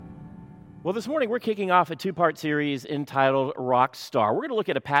Well, this morning we're kicking off a two-part series entitled Rock Star. We're going to look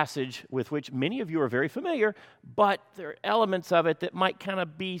at a passage with which many of you are very familiar, but there are elements of it that might kind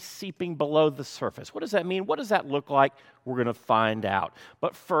of be seeping below the surface. What does that mean? What does that look like? We're going to find out.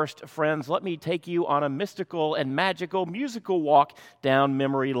 But first, friends, let me take you on a mystical and magical musical walk down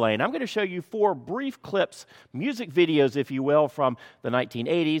memory lane. I'm going to show you 4 brief clips, music videos, if you will, from the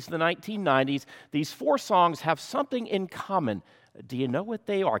 1980s, the 1990s. These 4 songs have something in common. Do you know what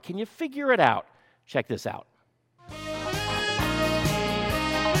they are? Can you figure it out? Check this out.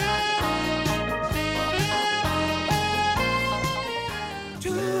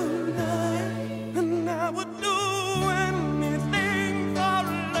 Tonight, and I would do anything for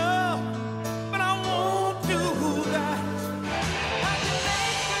love, but I won't do that. I can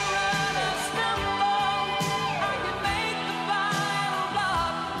make the runner stumble, I can make the fire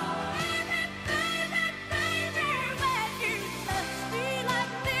block. Baby, when you touch me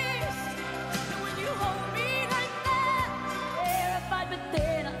like this, and when you hold me like that, terrified, but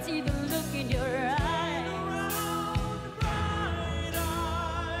then I see the look in your eyes.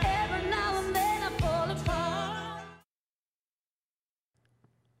 Every now and then I fall apart.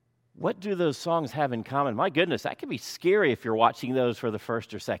 What do those songs have in common? My goodness, that can be scary if you're watching those for the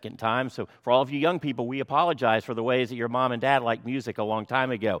first or second time. So for all of you young people, we apologize for the ways that your mom and dad liked music a long time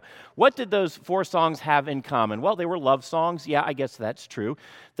ago. What did those 4 songs have in common? Well, they were love songs. Yeah, I guess that's true.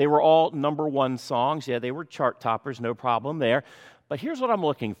 They were all number 1 songs. Yeah, they were chart toppers, no problem there. But here's what I'm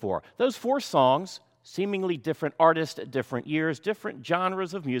looking for. Those 4 songs, seemingly different artists, different years, different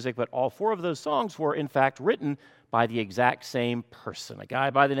genres of music, but all 4 of those songs were, in fact, written by the exact same person, a guy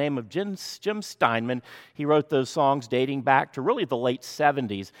by the name of Jim Steinman. He wrote those songs dating back to really the late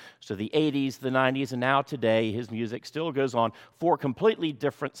 70s, so the 80s, the 90s, and now today his music still goes on. 4 completely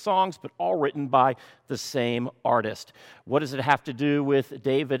different songs, but all written by the same artist. What does it have to do with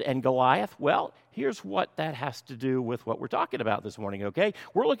David and Goliath? Well, here's what that has to do with what we're talking about this morning, okay?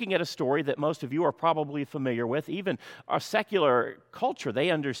 We're looking at a story that most of you are probably familiar with. Even our secular culture,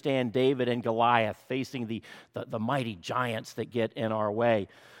 they understand David and Goliath facing the mighty giants that get in our way.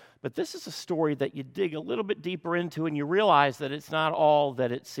 But this is a story that you dig a little bit deeper into and you realize that it's not all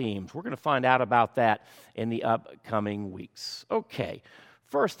that it seems. We're going to find out about that in the upcoming weeks. Okay.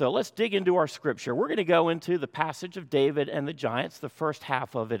 First, though, let's dig into our scripture. We're going to go into the passage of David and the giants, the first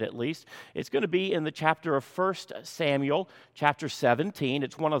half of it at least. It's going to be in the chapter of 1 Samuel, chapter 17.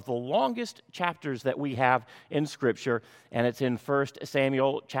 It's one of the longest chapters that we have in Scripture, and it's in 1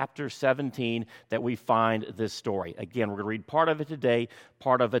 Samuel, chapter 17, that we find this story. Again, we're going to read part of it today,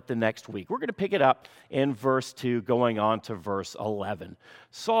 part of it the next week. We're going to pick it up in verse 2, going on to verse 11.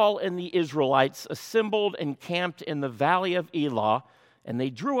 Saul and the Israelites assembled and camped in the valley of Elah, and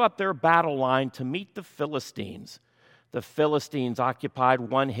they drew up their battle line to meet the Philistines. The Philistines occupied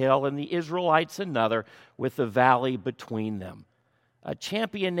one hill and the Israelites another, with the valley between them. A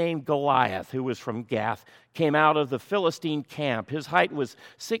champion named Goliath, who was from Gath, came out of the Philistine camp. His height was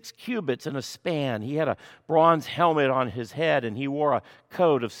 6 cubits and a span. He had a bronze helmet on his head, and he wore a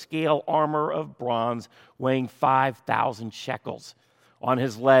coat of scale armor of bronze weighing 5,000 shekels. On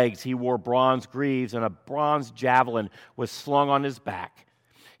his legs, he wore bronze greaves, and a bronze javelin was slung on his back.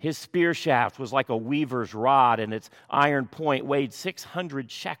 His spear shaft was like a weaver's rod, and its iron point weighed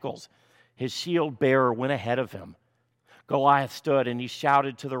 600 shekels. His shield bearer went ahead of him. Goliath stood, and he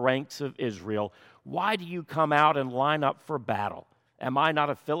shouted to the ranks of Israel, "Why do you come out and line up for battle? Am I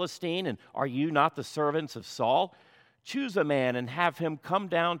not a Philistine, and are you not the servants of Saul? Choose a man and have him come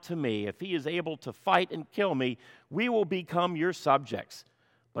down to me. If he is able to fight and kill me, we will become your subjects.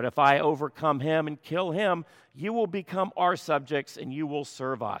 But if I overcome him and kill him, you will become our subjects and you will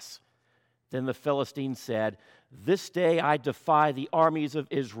serve us." Then the Philistine said, "This day I defy the armies of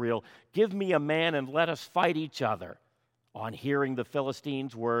Israel. Give me a man and let us fight each other." On hearing the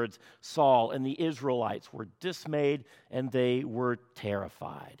Philistines' words, Saul and the Israelites were dismayed and they were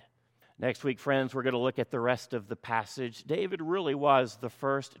terrified. Next week, friends, we're going to look at the rest of the passage. David really was the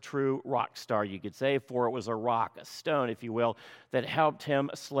first true rock star, you could say, for it was a rock, a stone, if you will, that helped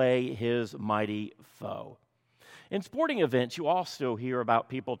him slay his mighty foe. In sporting events, you also hear about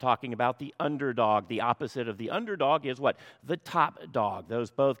people talking about the underdog. The opposite of the underdog is what? The top dog.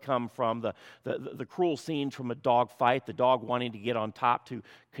 Those both come from the cruel scenes from a dog fight, the dog wanting to get on top to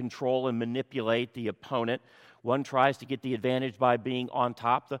control and manipulate the opponent. One tries to get the advantage by being on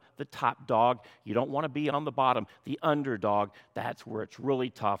top, the top dog. You don't want to be on the bottom, the underdog. That's where it's really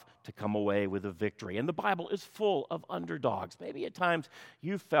tough to come away with a victory. And the Bible is full of underdogs. Maybe at times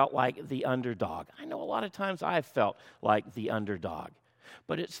you felt like the underdog. I know a lot of times I've felt like the underdog.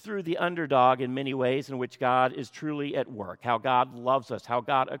 But it's through the underdog in many ways in which God is truly at work, how God loves us, how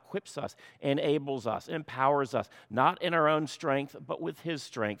God equips us, enables us, empowers us, not in our own strength, but with his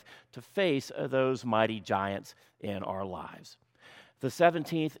strength to face those mighty giants in our lives. The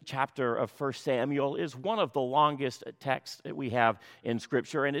 17th chapter of 1 Samuel is one of the longest texts that we have in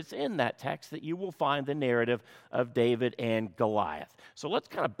Scripture, and it's in that text that you will find the narrative of David and Goliath. So let's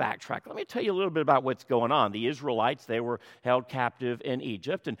kind of backtrack. Let me tell you a little bit about what's going on. The Israelites, they were held captive in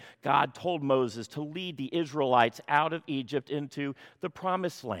Egypt, and God told Moses to lead the Israelites out of Egypt into the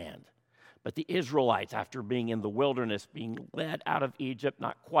Promised Land. But the Israelites, after being in the wilderness, being led out of Egypt,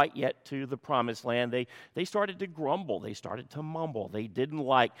 not quite yet to the Promised Land, they started to grumble. They started to mumble. They didn't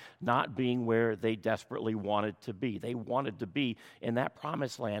like not being where they desperately wanted to be. They wanted to be in that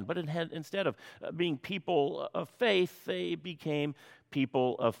Promised Land. But instead of being people of faith, they became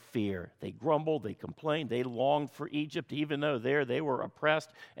people of fear. They grumbled, they complained, they longed for Egypt, even though there they were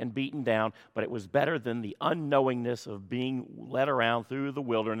oppressed and beaten down. But it was better than the unknowingness of being led around through the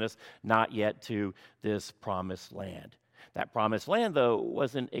wilderness, not yet to this Promised Land. That Promised Land, though,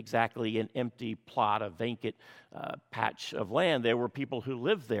 wasn't exactly an empty plot, a vacant patch of land. There were people who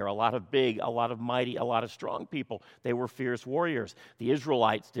lived there, a lot of big, a lot of mighty, a lot of strong people. They were fierce warriors. The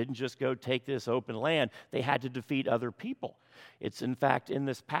Israelites didn't just go take this open land. They had to defeat other people. It's, in fact, in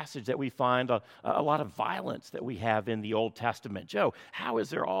this passage that we find a lot of violence that we have in the Old Testament. Joe, how is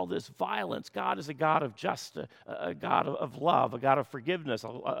there all this violence? God is a God of justice, a God of love, a God of forgiveness,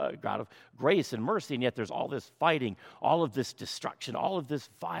 a God of grace and mercy, and yet there's all this fighting, all of this destruction, all of this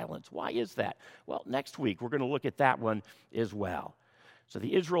violence. Why is that? Well, next week we're going to look at that one as well. So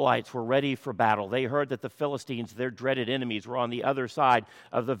the Israelites were ready for battle. They heard that the Philistines, their dreaded enemies, were on the other side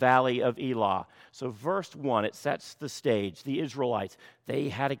of the valley of Elah. So verse 1, it sets the stage. The Israelites, they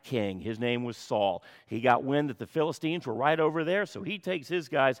had a king. His name was Saul. He got wind that the Philistines were right over there, so he takes his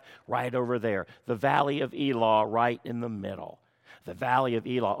guys right over there. The valley of Elah right in the middle. The Valley of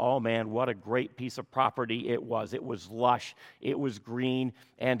Elah, oh man, what a great piece of property it was. It was lush, it was green,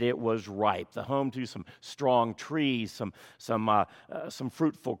 and it was ripe. The home to some strong trees, some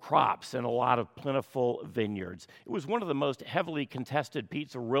fruitful crops, and a lot of plentiful vineyards. It was one of the most heavily contested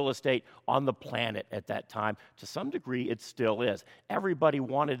pieces of real estate on the planet at that time. To some degree, it still is. Everybody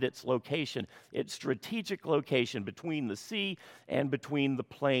wanted its location, its strategic location between the sea and between the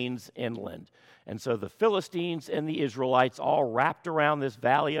plains inland. And so the Philistines and the Israelites all wrapped around this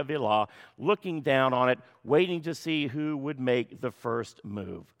valley of Elah, looking down on it, waiting to see who would make the first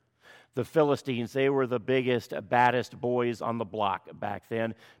move. The Philistines, they were the biggest, baddest boys on the block back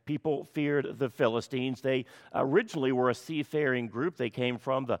then. People feared the Philistines. They originally were a seafaring group. They came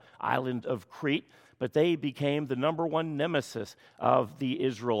from the island of Crete, but they became the number one nemesis of the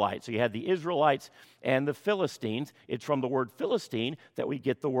Israelites. So you had the Israelites and the Philistines. It's from the word Philistine that we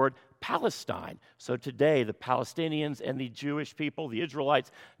get the word Palestine. So today, the Palestinians and the Jewish people, the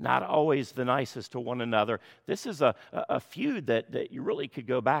Israelites, not always the nicest to one another. This is a feud that you really could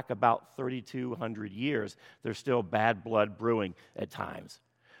go back about 3,200 years. There's still bad blood brewing at times.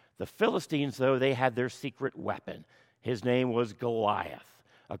 The Philistines, though, they had their secret weapon. His name was Goliath.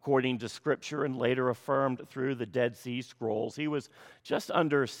 According to Scripture and later affirmed through the Dead Sea Scrolls, he was just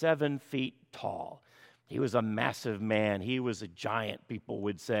under 7 feet tall. He was a massive man. He was a giant, people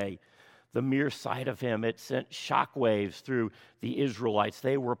would say. The mere sight of him, it sent shockwaves through the Israelites.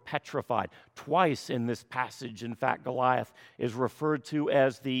 They were petrified. Twice in this passage, in fact, Goliath is referred to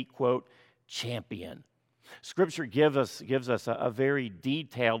as the, quote, champion. Scripture gives us a very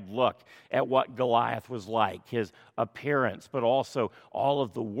detailed look at what Goliath was like, his appearance, but also all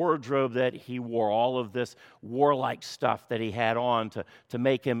of the wardrobe that he wore, all of this warlike stuff that he had on to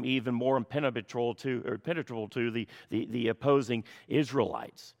make him even more impenetrable to the opposing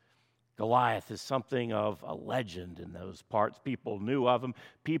Israelites. Goliath is something of a legend in those parts. People knew of him.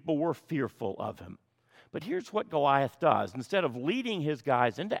 People were fearful of him. But here's what Goliath does. Instead of leading his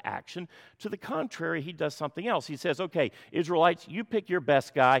guys into action, to the contrary, he does something else. He says, okay, Israelites, you pick your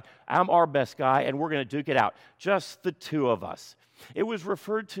best guy. I'm our best guy, and we're going to duke it out. Just the two of us. It was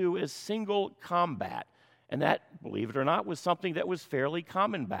referred to as single combat. And that, believe it or not, was something that was fairly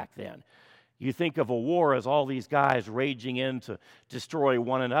common back then. You think of a war as all these guys raging in to destroy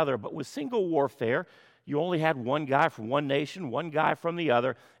one another. But with single warfare, you only had one guy from one nation, one guy from the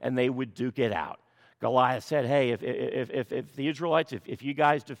other, and they would duke it out. Goliath said, hey, if the Israelites, if you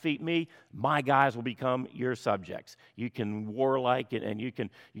guys defeat me, my guys will become your subjects. You can warlike and you can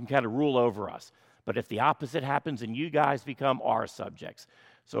kind of rule over us. But if the opposite happens, and you guys become our subjects.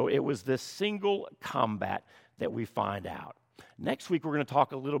 So it was this single combat that we find out. Next week, we're going to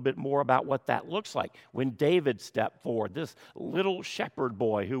talk a little bit more about what that looks like. When David stepped forward, this little shepherd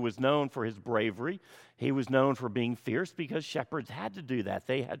boy who was known for his bravery, he was known for being fierce because shepherds had to do that.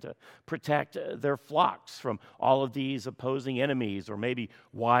 They had to protect their flocks from all of these opposing enemies or maybe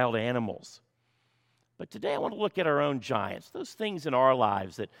wild animals. But today I want to look at our own giants, those things in our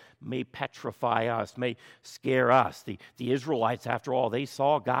lives that may petrify us, may scare us. The Israelites, after all, they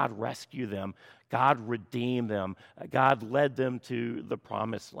saw God rescue them. God redeemed them. God led them to the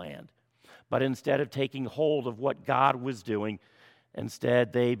promised land. But instead of taking hold of what God was doing,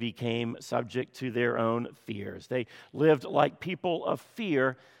 instead they became subject to their own fears. They lived like people of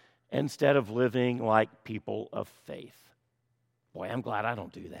fear instead of living like people of faith. Boy, I'm glad I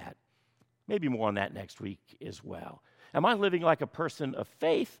don't do that. Maybe more on that next week as well. Am I living like a person of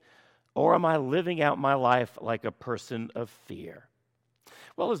faith, or am I living out my life like a person of fear?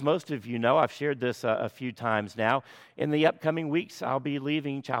 Well, as most of you know, I've shared this a few times now. In the upcoming weeks, I'll be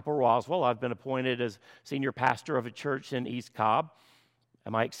leaving Chapel Roswell. I've been appointed as senior pastor of a church in East Cobb.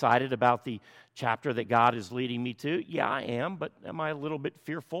 Am I excited about the chapter that God is leading me to? Yeah, I am, but am I a little bit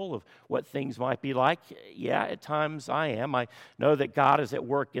fearful of what things might be like? Yeah, at times I am. I know that God is at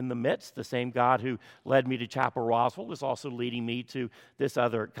work in the midst. The same God who led me to Chapel Roswell is also leading me to this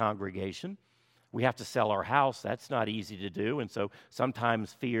other congregation. We have to sell our house. That's not easy to do, and so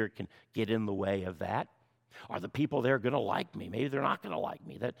sometimes fear can get in the way of that. Are the people there going to like me? Maybe they're not going to like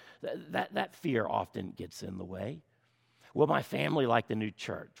me. That fear often gets in the way. Will my family like the new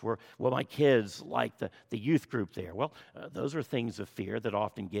church? Will my kids like the youth group there? Well, those are things of fear that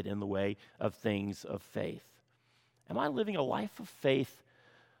often get in the way of things of faith. Am I living a life of faith,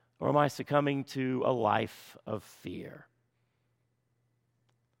 or am I succumbing to a life of fear?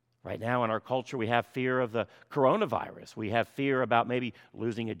 Right now in our culture, we have fear of the coronavirus. We have fear about maybe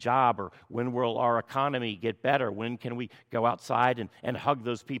losing a job, or when will our economy get better? When can we go outside and hug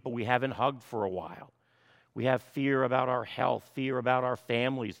those people we haven't hugged for a while? We have fear about our health, fear about our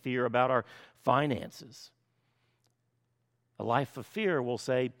families, fear about our finances. A life of fear will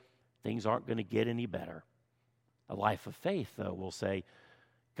say things aren't going to get any better. A life of faith, though, will say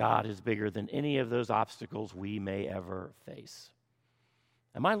God is bigger than any of those obstacles we may ever face.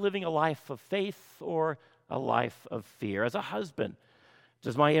 Am I living a life of faith or a life of fear? As a husband,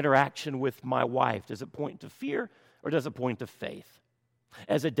 does my interaction with my wife, does it point to fear or does it point to faith?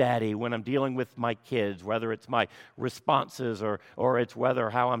 As a daddy, when I'm dealing with my kids, whether it's my responses or it's whether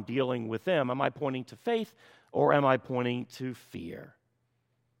how I'm dealing with them, am I pointing to faith or am I pointing to fear?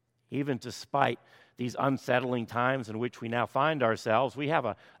 Even despite these unsettling times in which we now find ourselves, we have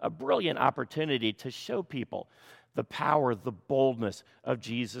a brilliant opportunity to show people the power, the boldness of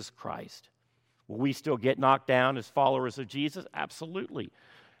Jesus Christ. Will we still get knocked down as followers of Jesus? Absolutely.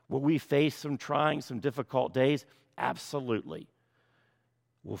 Will we face some trying, some difficult days? Absolutely.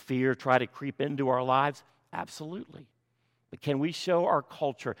 Will fear try to creep into our lives? Absolutely. But can we show our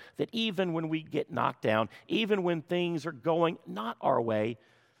culture that even when we get knocked down, even when things are going not our way,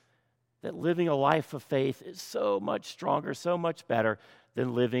 that living a life of faith is so much stronger, so much better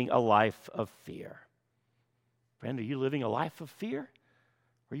than living a life of fear? Friend, are you living a life of fear?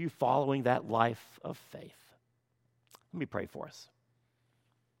 Or are you following that life of faith? Let me pray for us.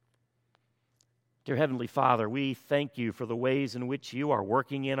 Dear Heavenly Father, we thank you for the ways in which you are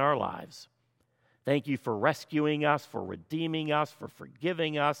working in our lives. Thank you for rescuing us, for redeeming us, for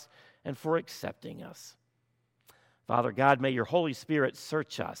forgiving us, and for accepting us. Father God, may your Holy Spirit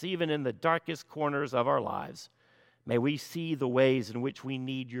search us, even in the darkest corners of our lives. May we see the ways in which we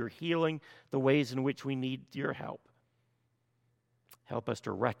need your healing, the ways in which we need your help. Help us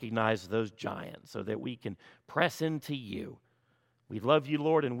to recognize those giants so that we can press into you. We love you,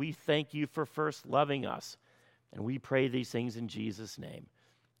 Lord, and we thank you for first loving us. And we pray these things in Jesus' name.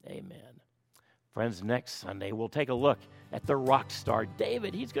 Amen. Friends, next Sunday, we'll take a look at the rock star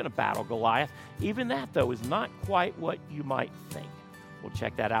David. He's going to battle Goliath. Even that, though, is not quite what you might think. We'll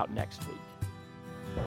check that out next week.